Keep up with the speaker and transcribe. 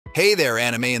Hey there,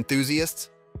 anime enthusiasts!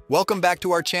 Welcome back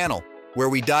to our channel, where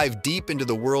we dive deep into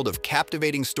the world of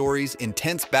captivating stories,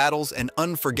 intense battles, and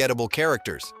unforgettable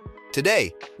characters.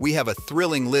 Today, we have a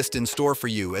thrilling list in store for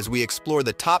you as we explore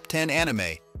the top 10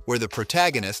 anime where the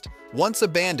protagonist, once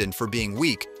abandoned for being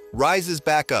weak, rises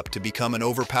back up to become an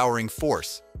overpowering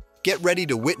force. Get ready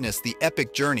to witness the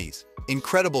epic journeys,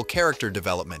 incredible character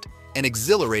development, and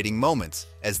exhilarating moments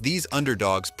as these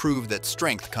underdogs prove that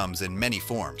strength comes in many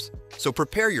forms. So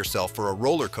prepare yourself for a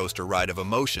roller coaster ride of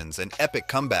emotions and epic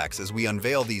comebacks as we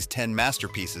unveil these 10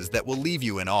 masterpieces that will leave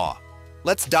you in awe.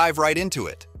 Let's dive right into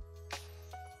it.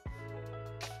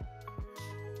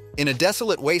 In a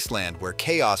desolate wasteland where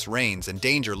chaos reigns and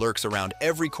danger lurks around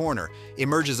every corner,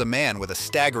 emerges a man with a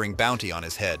staggering bounty on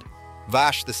his head,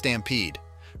 Vash the Stampede.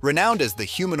 Renowned as the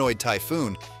humanoid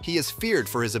typhoon, he is feared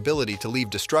for his ability to leave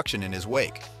destruction in his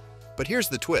wake. But here's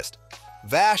the twist.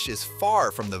 Vash is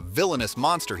far from the villainous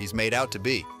monster he's made out to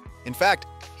be. In fact,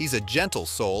 he's a gentle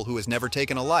soul who has never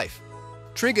taken a life.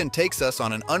 Trigun takes us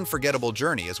on an unforgettable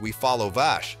journey as we follow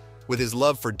Vash, with his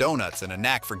love for donuts and a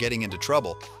knack for getting into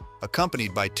trouble,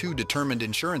 accompanied by two determined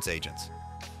insurance agents.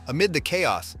 Amid the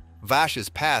chaos, Vash's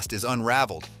past is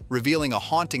unraveled, revealing a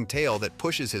haunting tale that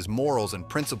pushes his morals and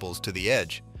principles to the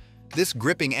edge. This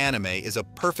gripping anime is a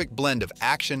perfect blend of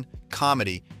action,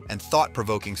 comedy, and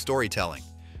thought-provoking storytelling.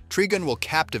 Trigun will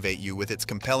captivate you with its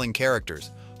compelling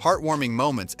characters, heartwarming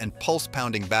moments, and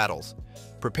pulse-pounding battles.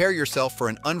 Prepare yourself for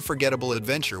an unforgettable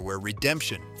adventure where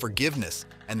redemption, forgiveness,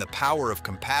 and the power of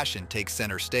compassion take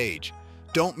center stage.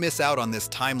 Don't miss out on this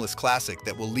timeless classic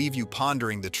that will leave you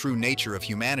pondering the true nature of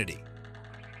humanity.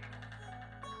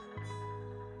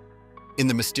 In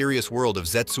the mysterious world of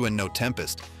Zetsuen no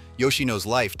Tempest, Yoshino's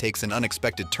life takes an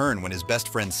unexpected turn when his best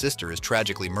friend's sister is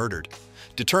tragically murdered.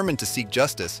 Determined to seek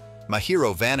justice,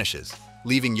 Mahiro vanishes,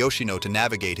 leaving Yoshino to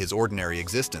navigate his ordinary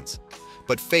existence.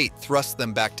 But fate thrusts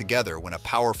them back together when a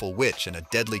powerful witch and a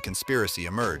deadly conspiracy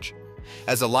emerge.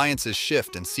 As alliances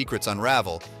shift and secrets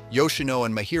unravel, Yoshino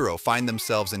and Mahiro find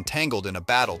themselves entangled in a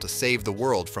battle to save the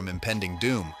world from impending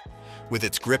doom. With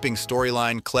its gripping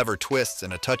storyline, clever twists,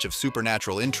 and a touch of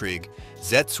supernatural intrigue,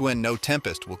 Zetsuen no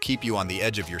Tempest will keep you on the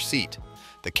edge of your seat.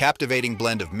 The captivating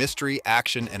blend of mystery,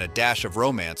 action, and a dash of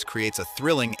romance creates a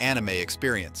thrilling anime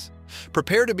experience.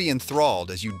 Prepare to be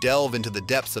enthralled as you delve into the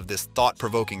depths of this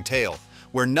thought-provoking tale,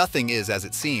 where nothing is as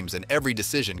it seems and every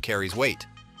decision carries weight.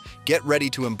 Get ready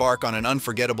to embark on an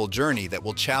unforgettable journey that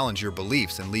will challenge your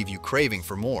beliefs and leave you craving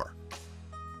for more.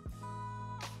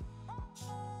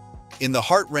 In the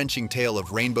heart-wrenching tale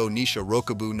of Rainbow Nisha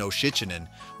Rokubu no Shichinin,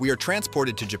 we are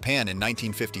transported to Japan in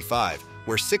 1955,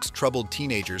 where 6 troubled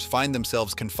teenagers find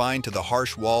themselves confined to the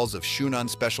harsh walls of Shunan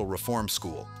Special Reform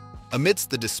School.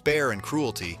 Amidst the despair and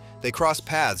cruelty, they cross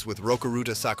paths with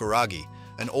Rokuruta Sakuragi,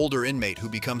 an older inmate who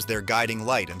becomes their guiding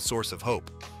light and source of hope.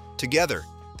 Together,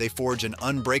 they forge an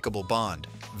unbreakable bond,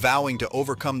 vowing to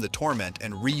overcome the torment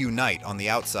and reunite on the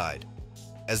outside.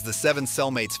 As the 7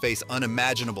 cellmates face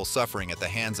unimaginable suffering at the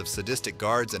hands of sadistic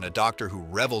guards and a doctor who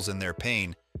revels in their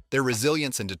pain, their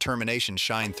resilience and determination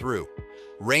shine through.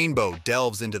 Rainbow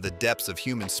delves into the depths of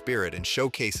human spirit and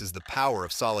showcases the power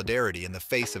of solidarity in the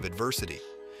face of adversity.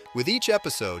 With each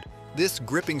episode, this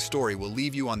gripping story will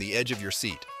leave you on the edge of your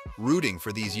seat, rooting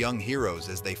for these young heroes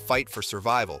as they fight for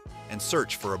survival and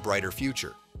search for a brighter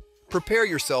future. Prepare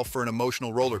yourself for an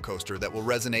emotional roller coaster that will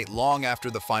resonate long after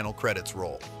the final credits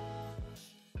roll.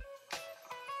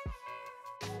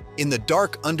 In the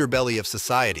dark underbelly of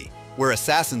society, where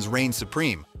assassins reign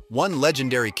supreme, one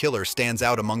legendary killer stands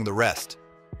out among the rest.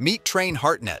 Meet Train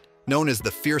Heartnet, known as the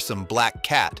fearsome Black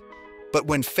Cat. But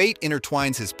when fate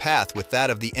intertwines his path with that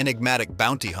of the enigmatic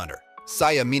bounty hunter,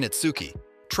 Saya Minatsuki,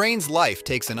 Train's life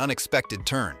takes an unexpected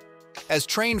turn. As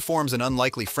Train forms an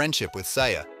unlikely friendship with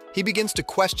Saya, he begins to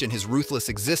question his ruthless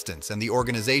existence and the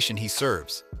organization he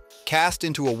serves. Cast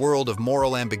into a world of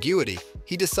moral ambiguity,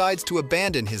 he decides to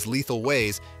abandon his lethal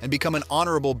ways and become an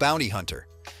honorable bounty hunter.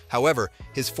 However,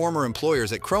 his former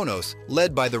employers at Kronos,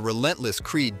 led by the relentless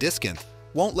Creed Diskinth,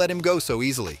 won't let him go so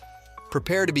easily.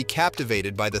 Prepare to be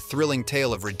captivated by the thrilling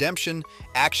tale of redemption,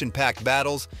 action-packed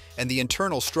battles, and the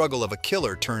internal struggle of a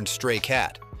killer turned stray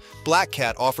cat. Black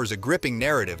Cat offers a gripping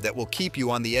narrative that will keep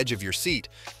you on the edge of your seat,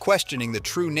 questioning the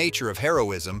true nature of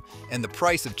heroism and the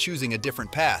price of choosing a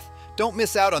different path. Don't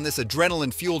miss out on this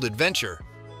adrenaline-fueled adventure.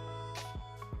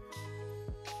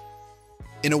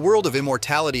 In a world of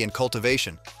immortality and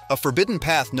cultivation, a forbidden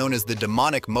path known as the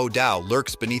demonic Mo Dao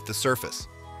lurks beneath the surface.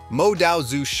 Mo Dao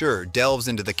Zhu Shi delves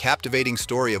into the captivating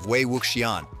story of Wei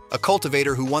Wuxian, a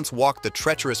cultivator who once walked the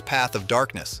treacherous path of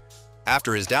darkness.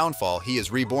 After his downfall, he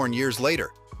is reborn years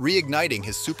later, reigniting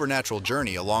his supernatural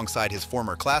journey alongside his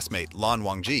former classmate Lan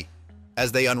Wangji.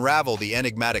 As they unravel the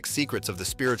enigmatic secrets of the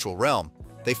spiritual realm,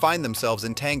 they find themselves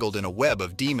entangled in a web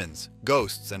of demons,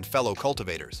 ghosts, and fellow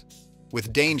cultivators.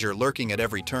 With danger lurking at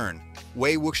every turn,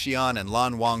 Wei Wuxian and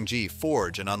Lan Wangji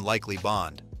forge an unlikely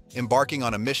bond, embarking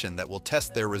on a mission that will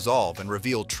test their resolve and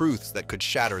reveal truths that could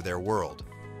shatter their world.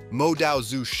 Mo Dao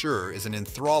Zhu Shi is an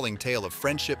enthralling tale of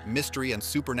friendship, mystery, and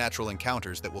supernatural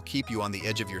encounters that will keep you on the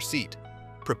edge of your seat.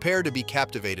 Prepare to be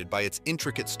captivated by its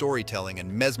intricate storytelling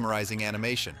and mesmerizing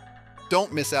animation.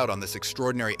 Don't miss out on this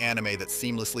extraordinary anime that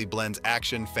seamlessly blends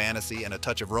action, fantasy, and a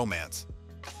touch of romance.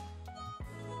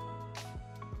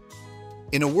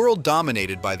 In a world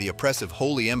dominated by the oppressive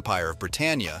Holy Empire of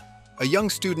Britannia, a young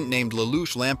student named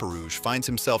Lelouch Lamperouge finds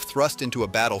himself thrust into a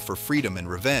battle for freedom and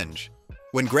revenge.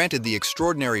 When granted the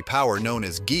extraordinary power known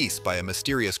as Geese by a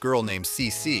mysterious girl named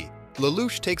CC,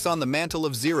 Lelouch takes on the mantle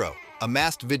of Zero, a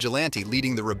masked vigilante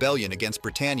leading the rebellion against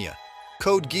Britannia.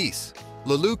 Code Geese.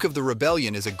 Lelouch of the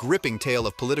Rebellion is a gripping tale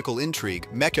of political intrigue,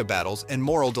 mecha battles, and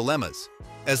moral dilemmas.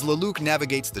 As Lelouch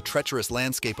navigates the treacherous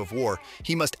landscape of war,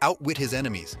 he must outwit his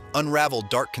enemies, unravel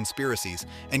dark conspiracies,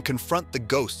 and confront the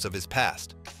ghosts of his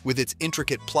past. With its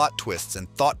intricate plot twists and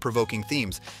thought-provoking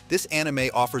themes, this anime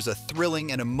offers a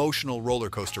thrilling and emotional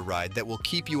rollercoaster ride that will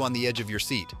keep you on the edge of your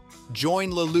seat.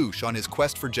 Join Lelouch on his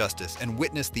quest for justice and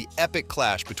witness the epic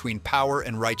clash between power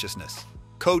and righteousness.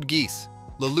 Code Geese.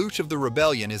 Lelouch of the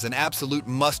Rebellion is an absolute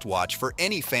must-watch for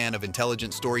any fan of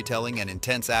intelligent storytelling and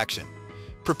intense action.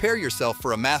 Prepare yourself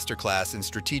for a masterclass in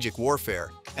strategic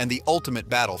warfare and the ultimate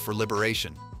battle for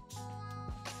liberation.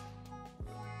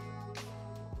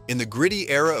 In the gritty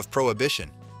era of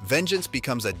Prohibition, vengeance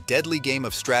becomes a deadly game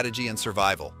of strategy and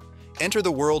survival. Enter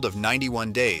the world of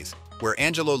 91 Days, where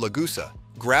Angelo Lagusa,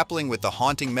 grappling with the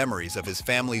haunting memories of his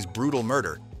family's brutal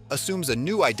murder, assumes a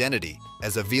new identity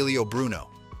as Avilio Bruno.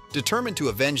 Determined to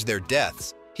avenge their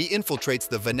deaths, he infiltrates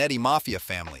the Venetti Mafia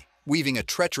family, weaving a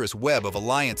treacherous web of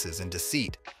alliances and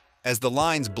deceit. As the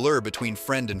lines blur between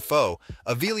friend and foe,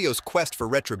 Avilio's quest for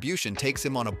retribution takes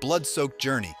him on a blood-soaked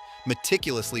journey,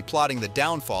 meticulously plotting the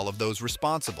downfall of those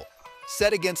responsible.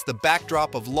 Set against the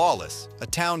backdrop of Lawless, a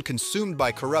town consumed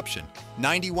by corruption,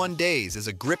 91 Days is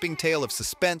a gripping tale of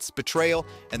suspense, betrayal,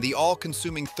 and the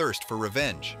all-consuming thirst for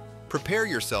revenge. Prepare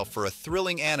yourself for a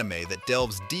thrilling anime that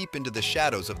delves deep into the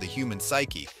shadows of the human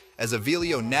psyche as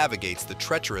Avilio navigates the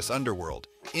treacherous underworld,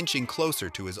 inching closer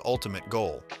to his ultimate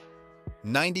goal.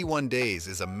 91 Days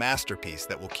is a masterpiece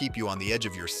that will keep you on the edge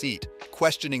of your seat,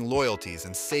 questioning loyalties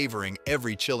and savoring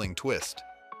every chilling twist.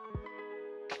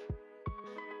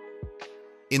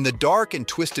 In the dark and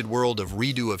twisted world of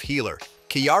Redo of Healer,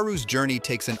 Keiyaru's journey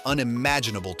takes an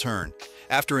unimaginable turn.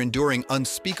 After enduring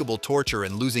unspeakable torture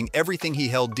and losing everything he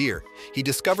held dear, he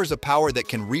discovers a power that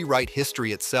can rewrite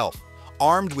history itself.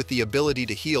 Armed with the ability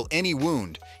to heal any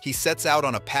wound, he sets out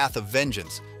on a path of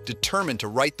vengeance, determined to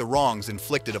right the wrongs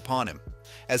inflicted upon him.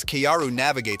 As Keiyaru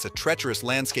navigates a treacherous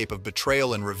landscape of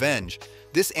betrayal and revenge,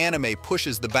 this anime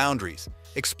pushes the boundaries,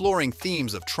 exploring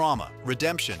themes of trauma,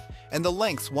 redemption, and the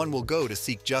lengths one will go to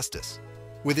seek justice.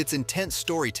 With its intense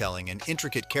storytelling and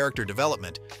intricate character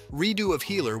development, Redo of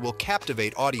Healer will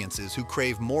captivate audiences who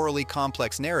crave morally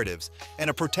complex narratives and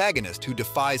a protagonist who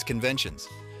defies conventions.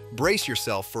 Brace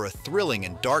yourself for a thrilling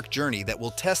and dark journey that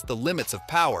will test the limits of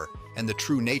power and the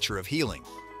true nature of healing.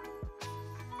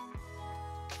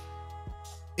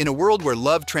 In a world where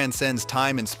love transcends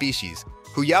time and species,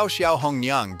 Huyao Xiao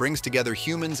Hongniang brings together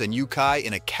humans and yokai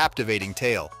in a captivating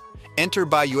tale. Enter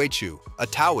Bai Yuechu, a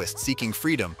Taoist seeking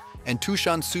freedom, and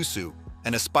Tushan Susu,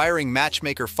 an aspiring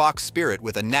matchmaker fox spirit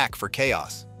with a knack for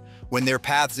chaos. When their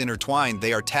paths intertwine,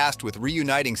 they are tasked with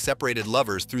reuniting separated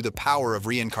lovers through the power of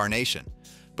reincarnation.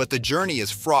 But the journey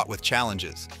is fraught with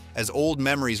challenges, as old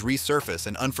memories resurface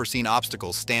and unforeseen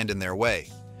obstacles stand in their way.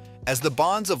 As the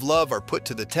bonds of love are put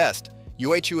to the test,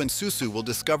 Yuechu and Susu will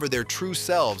discover their true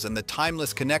selves and the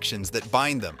timeless connections that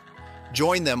bind them.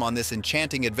 Join them on this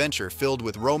enchanting adventure filled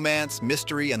with romance,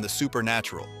 mystery, and the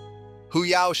supernatural.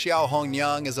 Huyao Xiao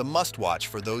Hongniang is a must-watch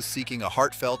for those seeking a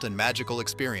heartfelt and magical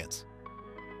experience.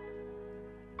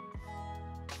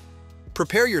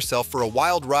 Prepare yourself for a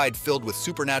wild ride filled with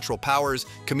supernatural powers,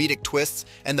 comedic twists,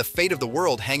 and the fate of the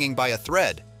world hanging by a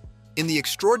thread. In the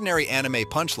extraordinary anime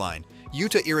Punchline,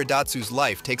 Yuta Iradatsu's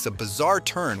life takes a bizarre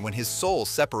turn when his soul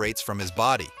separates from his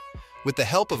body. With the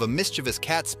help of a mischievous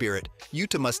cat spirit,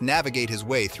 Yuta must navigate his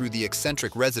way through the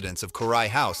eccentric residents of Korai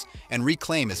House and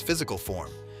reclaim his physical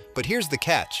form. But here's the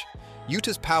catch.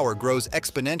 Yuta's power grows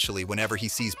exponentially whenever he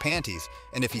sees panties,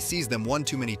 and if he sees them one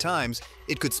too many times,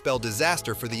 it could spell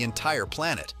disaster for the entire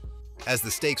planet. As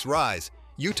the stakes rise,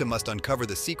 Yuta must uncover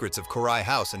the secrets of Korai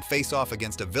House and face off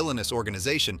against a villainous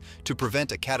organization to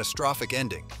prevent a catastrophic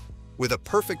ending. With a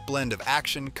perfect blend of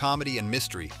action, comedy, and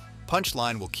mystery,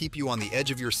 Punchline will keep you on the edge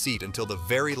of your seat until the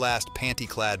very last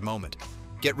panty-clad moment.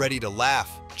 Get ready to laugh,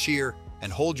 cheer,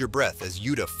 and hold your breath as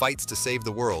Yuta fights to save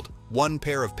the world, one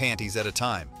pair of panties at a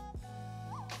time.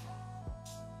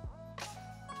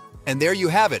 And there you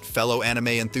have it, fellow anime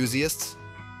enthusiasts.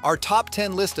 Our top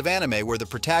 10 list of anime where the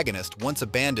protagonist, once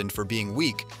abandoned for being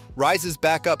weak, rises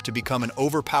back up to become an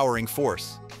overpowering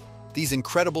force. These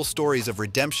incredible stories of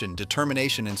redemption,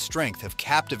 determination, and strength have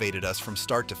captivated us from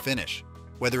start to finish.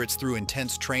 Whether it's through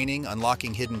intense training,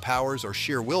 unlocking hidden powers, or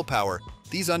sheer willpower,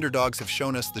 these underdogs have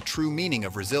shown us the true meaning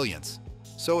of resilience.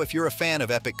 So if you're a fan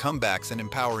of epic comebacks and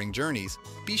empowering journeys,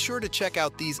 be sure to check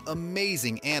out these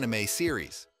amazing anime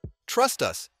series. Trust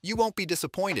us, you won't be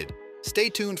disappointed. Stay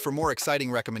tuned for more exciting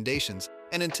recommendations,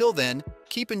 and until then,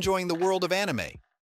 keep enjoying the world of anime.